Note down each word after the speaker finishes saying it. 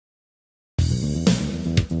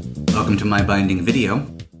welcome to my binding video.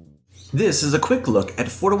 This is a quick look at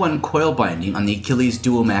 4-to-1 coil binding on the Akiles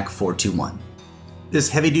DuoMac 421. This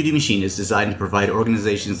heavy-duty machine is designed to provide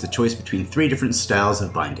organizations the choice between 3 different styles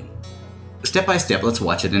of binding. Step by step, let's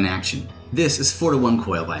watch it in action. This is 4-to-1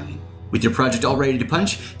 coil binding. With your project all ready to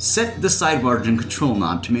punch, set the side margin control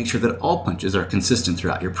knob to make sure that all punches are consistent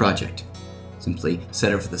throughout your project. Simply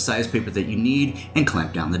set it for the size paper that you need and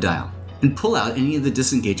clamp down the dial. And pull out any of the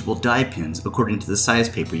disengageable die pins according to the size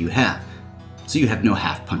paper you have, so you have no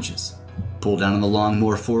half punches. Pull down on the long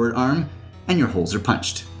more forward arm, and your holes are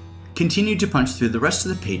punched. Continue to punch through the rest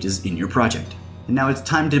of the pages in your project. And now it's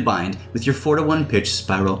time to bind with your 4-to-1 pitch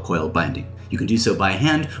spiral coil binding. You can do so by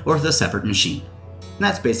hand or with a separate machine. And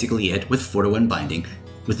that's basically it with 4-to-1 binding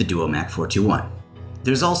with the DuoMac 421.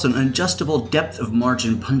 There's also an adjustable depth of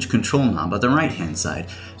margin punch control knob on the right hand side,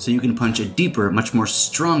 so you can punch a deeper, much more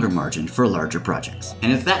stronger margin for larger projects.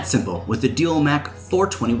 And it's that simple with the DuoMac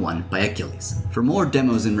 421 by Akiles. For more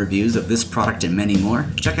demos and reviews of this product and many more,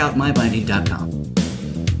 check out MyBinding.com.